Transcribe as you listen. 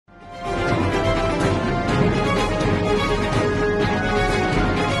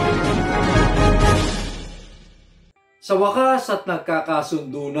Sa wakas at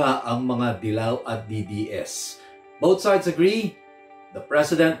nagkakasundo na ang mga dilaw at DDS. Both sides agree the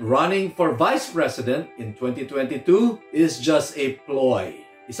president running for vice president in 2022 is just a ploy,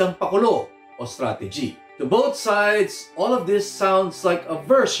 isang pakulo o strategy. To both sides, all of this sounds like a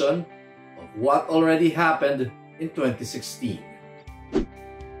version of what already happened in 2016.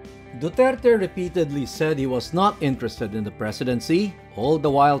 Duterte repeatedly said he was not interested in the presidency, all the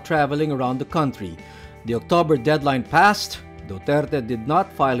while traveling around the country. The October deadline passed. Duterte did not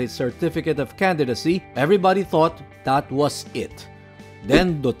file his certificate of candidacy. Everybody thought that was it.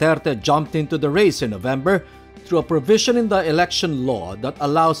 Then Duterte jumped into the race in November through a provision in the election law that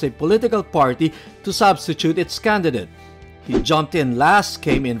allows a political party to substitute its candidate. He jumped in last,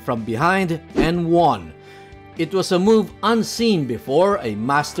 came in from behind, and won. It was a move unseen before, a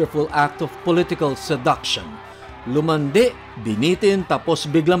masterful act of political seduction. Lumandi, binitin, tapos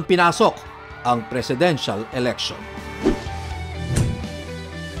biglang pinasok ang presidential election.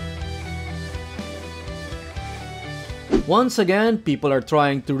 Once again, people are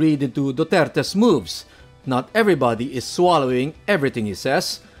trying to read into Duterte's moves. Not everybody is swallowing everything he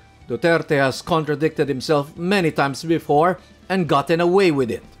says. Duterte has contradicted himself many times before and gotten away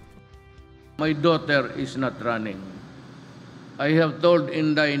with it. My daughter is not running. I have told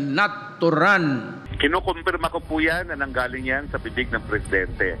Inday not to run. Kinukumpirma ko po yan na nanggaling yan sa bibig ng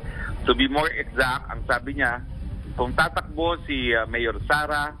presidente. To be more exact, ang sabi niya, kung tatakbo si Mayor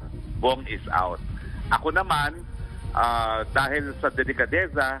Sara, Bong is out. Ako naman, dahil sa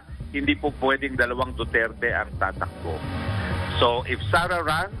delikadeza, hindi po pwedeng dalawang Duterte ang tatakbo. So if Sara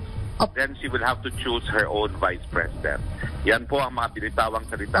runs, then she will have to choose her own vice president. Yan po ang mga binitawang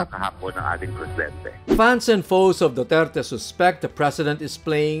salita kahapon ng ating presidente. Fans and foes of Duterte suspect the president is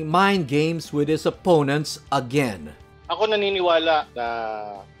playing mind games with his opponents again. Ako naniniwala na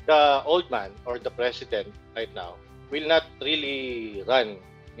the old man or the president right now will not really run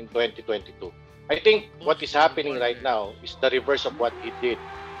in 2022. I think what is happening right now is the reverse of what he did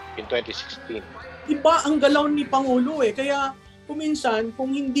in 2016. Iba ang galaw ni Pangulo kaya kuminsan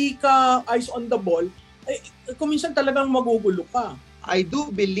kung hindi ka eyes on the ball, kuminsan talagang magugulo ka. I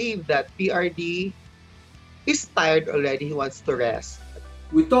do believe that PRD is tired already. He wants to rest.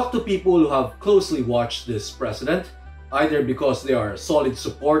 We talk to people who have closely watched this president, either because they are solid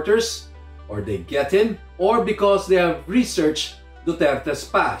supporters, or they get him, or because they have researched Duterte's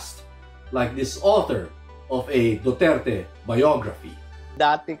past, like this author of a Duterte biography.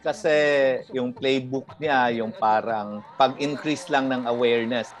 Dati kasi yung playbook niya, yung parang pag-increase lang ng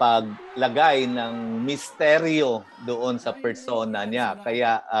awareness, paglagay ng misteryo doon sa persona niya.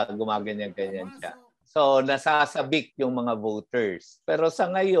 Kaya gumaganyan-ganyan siya. So nasasabik yung mga voters. Pero sa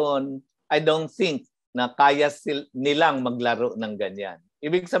ngayon, I don't think na kaya nilang maglaro ng ganyan.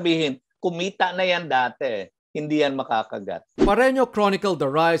 Ibig sabihin, kumita na yan dati. Hindi yan makakagat. Pareño chronicled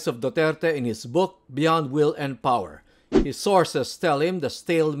the rise of Duterte in his book Beyond Will and Power. His sources tell him the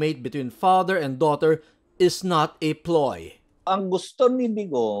stalemate between father and daughter is not a ploy. Ang gusto ni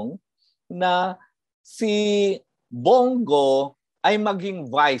Digong na si Bongo ay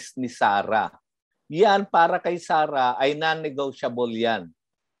maging vice ni Sara. Yan para kay Sara ay non-negotiable yan.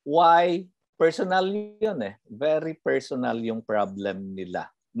 Why? Personal yun Very personal yung problem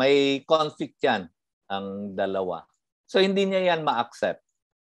nila. May conflict yan ang dalawa. So hindi niya yan ma-accept.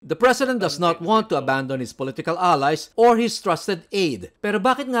 The president does not want to abandon his political allies or his trusted aide. Pero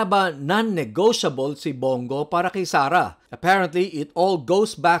bakit nga ba non-negotiable si Bongo para kay Sara? Apparently, it all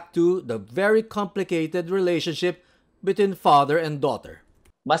goes back to the very complicated relationship between father and daughter.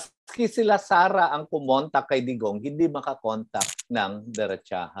 Maski sila Sara ang pumonta kay Digong, hindi makakontak ng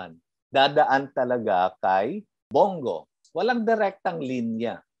derechahan. Dadaan talaga kay Bongo. Walang direktang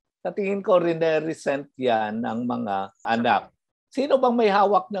linya. Sa tingin ko, resent yan ng mga anak. Sino bang may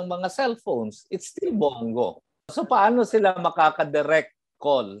hawak ng mga cellphones? It's still Bongo. So paano sila makaka-direct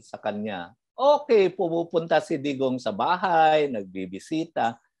call sa kanya? Okay, pumupunta si Digong sa bahay,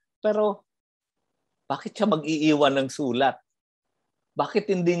 nagbibisita. Pero bakit siya mag-iiwan ng sulat? Bakit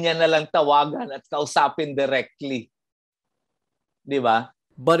hindi niya nalang tawagan at kausapin directly? Di ba?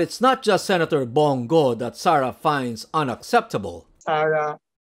 But it's not just Senator Bongo that Sara finds unacceptable. Sara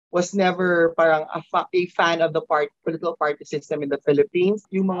was never parang a fan of the political party system in the Philippines.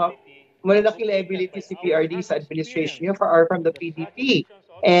 Yung mga malalaking liabilities si PRD sa administration niya are from the PDP.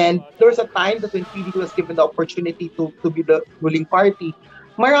 And there was a time that when PDP was given the opportunity to be the ruling party,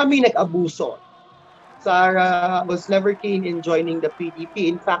 maraming nag-abuso. Sara was never keen in joining the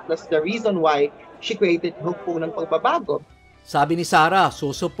PDP. In fact, that's the reason why she created Hukbo ng Pagbabago. Sabi ni Sara,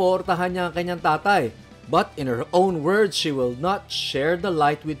 susuportahan niya ang kanyang tatay. But in her own words, she will not share the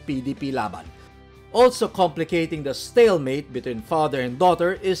light with PDP laban. Also complicating the stalemate between father and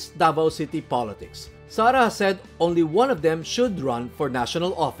daughter is Davao City politics. Sara said only one of them should run for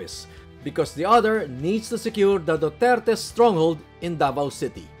national office because the other needs to secure the Duterte stronghold in Davao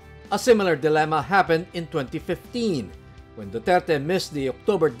City. A similar dilemma happened in 2015 when Duterte missed the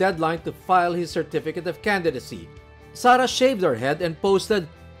October deadline to file his certificate of candidacy. Sara shaved her head and posted,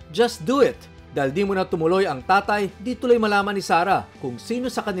 "Just do it." Dahil di mo na tumuloy ang tatay, di tuloy malaman ni Sara kung sino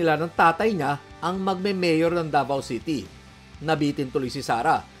sa kanila ng tatay niya ang magme-mayor ng Davao City. Nabitin tuloy si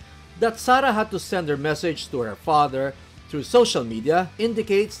Sara. That Sara had to send her message to her father through social media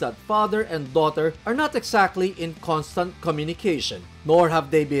indicates that father and daughter are not exactly in constant communication, nor have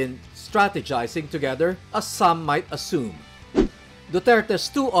they been strategizing together as some might assume.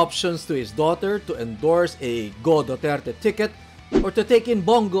 Duterte's two options to his daughter to endorse a Go Duterte ticket or to take in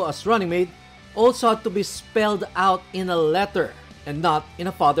Bongo as running mate also had to be spelled out in a letter and not in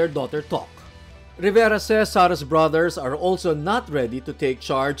a father-daughter talk. Rivera says Sara's brothers are also not ready to take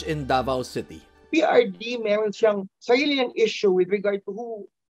charge in Davao City. PRD meron siyang sarili ng issue with regard to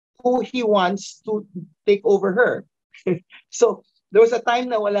who he wants to take over her. So, there was a time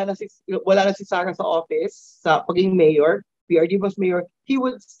na wala na si Sara sa office, sa pagiging mayor, PRD was mayor, he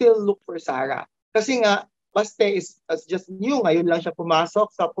would still look for Sara. Kasi nga, Baste is just new, ngayon lang siya pumasok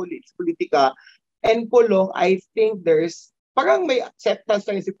sa politika. And Pulong, I think parang may acceptance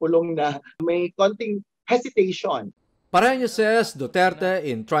na si Pulong na may konting hesitation. Pareño says Duterte,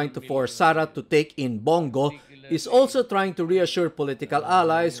 in trying to force Sara to take in Bongo, is also trying to reassure political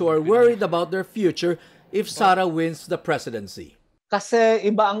allies who are worried about their future if Sara wins the presidency. Kasi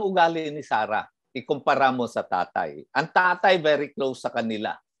iba ang ugali ni Sara. Ikumpara mo sa tatay. Ang tatay very close sa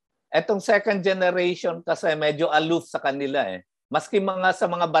kanila. Etong second generation kasi medyo aloof sa kanila eh. Maski sa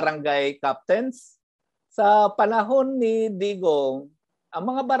mga barangay captains, sa panahon ni Digong, ang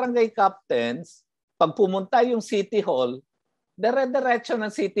mga barangay captains, pag pumunta yung City Hall, dire-diretso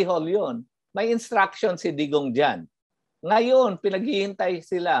ng City Hall yun. May instruction si Digong dyan. Ngayon, pinaghihintay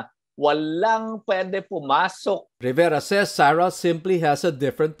sila. Walang pwede pumasok. Rivera says Sara simply has a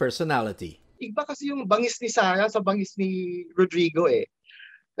different personality. Iba kasi yung bangis ni Sara sa bangis ni Rodrigo eh.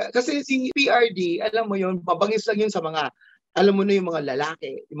 Kasi si PRD, alam mo yun, mabangis lang yun sa mga, alam mo na yung mga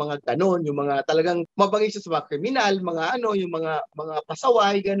lalaki, yung mga ganon, yung mga talagang mabangis sa mga kriminal, yung mga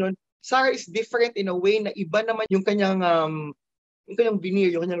pasaway, ganon. Sara is different in a way na iba naman yung kanyang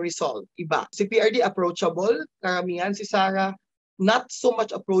veneer, yung kanyang resolve. Iba. Si PRD approachable, karamihan. Si Sara, not so much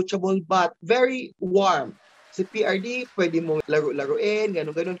approachable but very warm. Si PRD, pwede mo laro-laruin,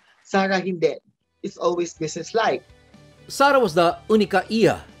 ganon-ganon. Sara, hindi. It's always business-like. Sara was the única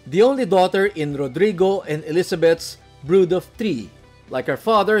hija, the only daughter in Rodrigo and Elizabeth's brood of three. Like her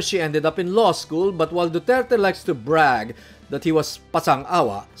father, she ended up in law school, but while Duterte likes to brag that he was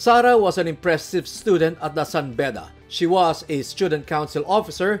pasang-awa, Sara was an impressive student at the San Beda. She was a student council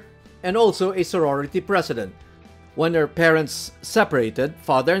officer and also a sorority president. When her parents separated,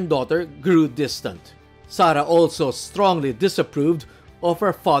 father and daughter grew distant. Sara also strongly disapproved of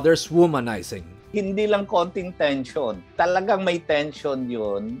her father's womanizing. Hindi lang konting tension. Talagang may tension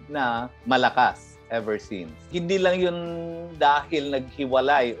yun na malakas ever since. Hindi lang yun dahil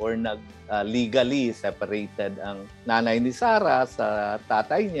naghiwalay or legally separated ang nanay ni Sara sa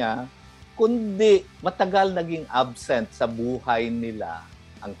tatay niya, kundi matagal naging absent sa buhay nila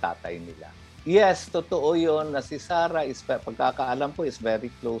ang tatay nila. Yes, totoo yun na si Sara, pagkakaalam ko, is very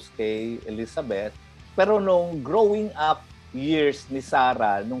close kay Elizabeth. Pero nung growing up years ni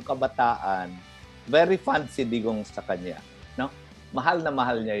Sara, nung kabataan, very fond si Digong sa kanya. No? Mahal na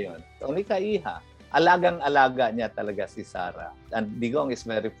mahal niya yon. Unika iha. Alagang-alaga niya talaga si Sara. And Digong is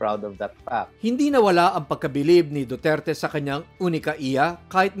very proud of that fact. Hindi nawala ang pagkabilib ni Duterte sa kanyang unika iya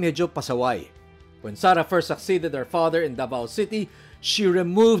kahit medyo pasaway. When Sara first succeeded her father in Davao City, she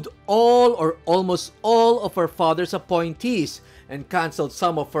removed all or almost all of her father's appointees and canceled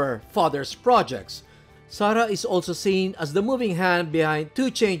some of her father's projects. Sara is also seen as the moving hand behind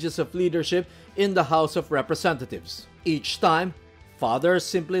two changes of leadership in the House of Representatives. Each time, father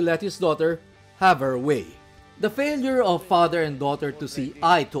simply let his daughter have her way. The failure of father and daughter to see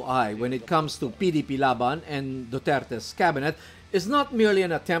eye to eye when it comes to PDP Laban and Duterte's cabinet is not merely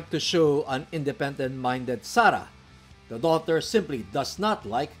an attempt to show an independent-minded Sara. The daughter simply does not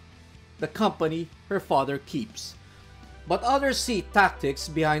like the company her father keeps. But others see tactics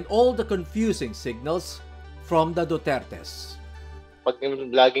behind all the confusing signals from the Dutertes. Pag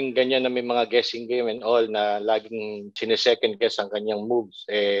laging ganyan na may mga guessing game and all na laging sinesecond guess ang kanyang moves,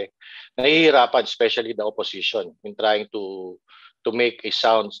 nahihirapan, especially the opposition in trying to make a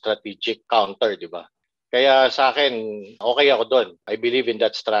sound strategic counter, di ba? Kaya sa akin, okay ako doon. I believe in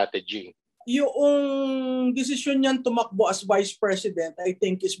that strategy. Yung desisyon niyan tumakbo as Vice President, I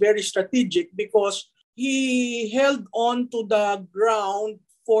think, is very strategic because he held on to the ground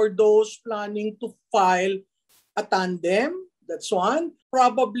for those planning to file a tandem. That's one.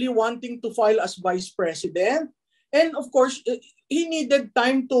 Probably wanting to file as Vice President. And of course, he needed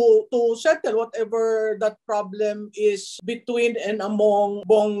time to settle whatever that problem is between and among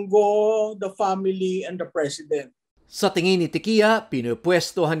Bongo, the family, and the President. Sa tingin ni Tikia,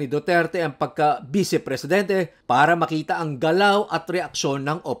 pinupwestuhan ni Duterte ang pagka-vice-presidente para makita ang galaw at reaksyon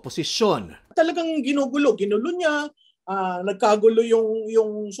ng oposisyon. Talagang ginulo niya, nagkagulo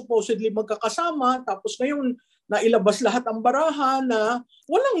yung supposedly magkakasama, tapos ngayon nailabas lahat ang baraha na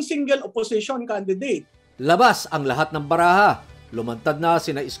walang single opposition candidate. Labas ang lahat ng baraha. Lumantad na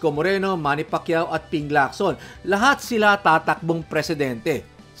sina Isko Moreno, Manny Pacquiao at Ping Lacson. Lahat sila tatakbong presidente.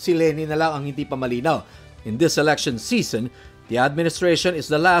 Si Leni na lang ang hindi pa malinaw. In this election season, the administration is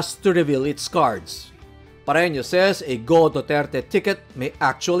the last to reveal its cards. Pareño says a Go Duterte ticket may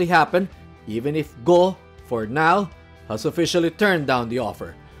actually happen, even if Go, for now, has officially turned down the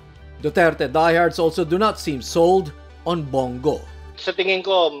offer. Duterte diehards also do not seem sold on Bongo. Sa tingin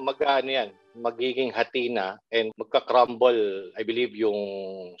ko, yan, magiging hati na and magka-crumble, I believe, yung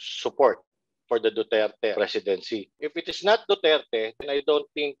support for the Duterte presidency. If it is not Duterte, then I don't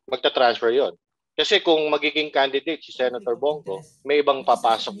think magta-transfer yon. Kasi kung magiging candidate si Senator Bongo, may ibang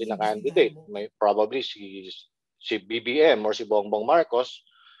papasok din na candidate. May probably si BBM or si Bongbong Marcos.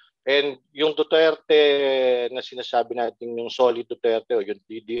 And yung Duterte na sinasabi natin, yung solid Duterte o yung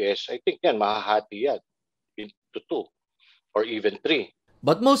DDS, I think yan, mahahati yan into 2 or even 3.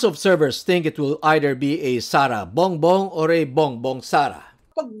 But most observers think it will either be a Sara Bongbong or a Bongbong Sara.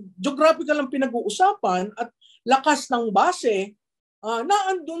 Pag geographical ang pinag-uusapan at lakas ng base,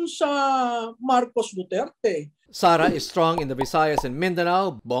 naandun sa Marcos Duterte. Sara is strong in the Visayas and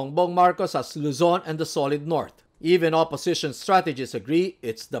Mindanao. Bongbong Marcos has Luzon and the solid north. Even opposition strategists agree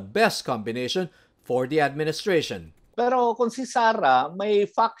it's the best combination for the administration. Pero kung si Sara, may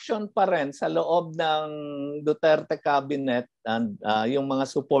faction pa rin sa loob ng Duterte cabinet and yung mga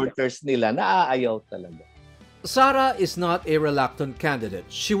supporters nila naaayaw talaga. Sara is not a reluctant candidate.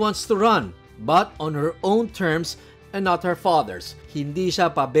 She wants to run, but on her own terms and not her father's. Hindi siya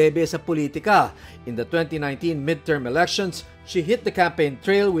pabebe sa politika. In the 2019 midterm elections, she hit the campaign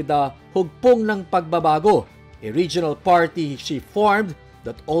trail with the Hugpong ng Pagbabago, a regional party she formed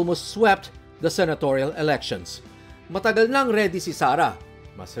that almost swept the senatorial elections. Matagal nang ready si Sara.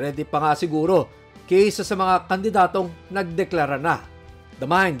 Mas ready pa nga siguro kaysa sa mga kandidatong nagdeklara na. The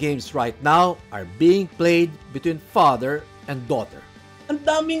mind games right now are being played between father and daughter. Ang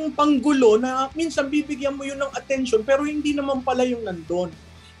daming panggulo na minsan bibigyan mo yun ng attention pero hindi naman pala yung nandun.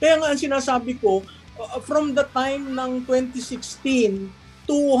 Kaya nga ang sinasabi ko, from the time ng 2016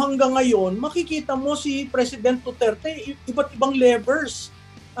 to hanggang ngayon, makikita mo si President Duterte, iba't ibang levers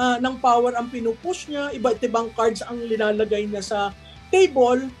ng power ang pinupush niya, iba't ibang cards ang linalagay niya sa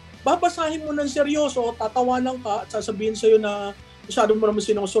table. Babasahin mo ng seryoso, tatawanan ka at sasabihin sa'yo na masyado mo naman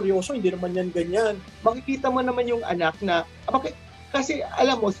seryoso, hindi naman yan ganyan. Makikita mo naman yung anak na, kasi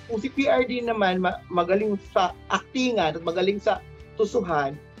alam mo, kung si PRD naman magaling sa actingan at magaling sa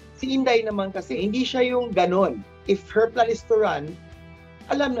tusuhan, si Inday naman kasi hindi siya yung ganon. If her plan is to run,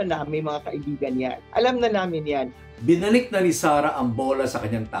 alam na namin mga kaibigan yan. Alam na namin yan. Binalik na ni Sara ang bola sa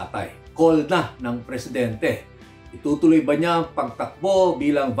kanyang tatay. Call na ng presidente. Itutuloy ba niya ang pagtakbo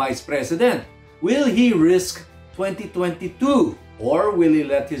bilang vice president? Will he risk 2022? Or will he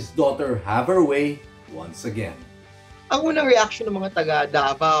let his daughter have her way once again? Ang unang reaction ng mga taga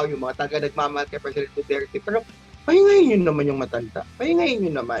Davao, yung mga taga nagmamahal kay President Duterte, pero pahingayin yun naman yung matanda. Pahingayin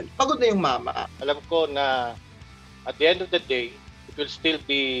yun naman. Pagod na yung mama. Alam ko na at the end of the day, it will still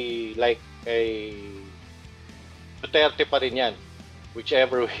be like a Duterte pa rin yan,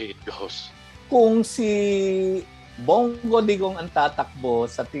 whichever way it goes. Kung si Bongo Digong ang tatakbo,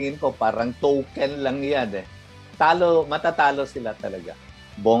 sa tingin ko parang token lang yan eh. Matatalo sila talaga.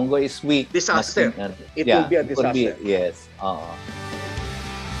 Bongo is weak. Disaster. It will be a disaster. Yes. Oo.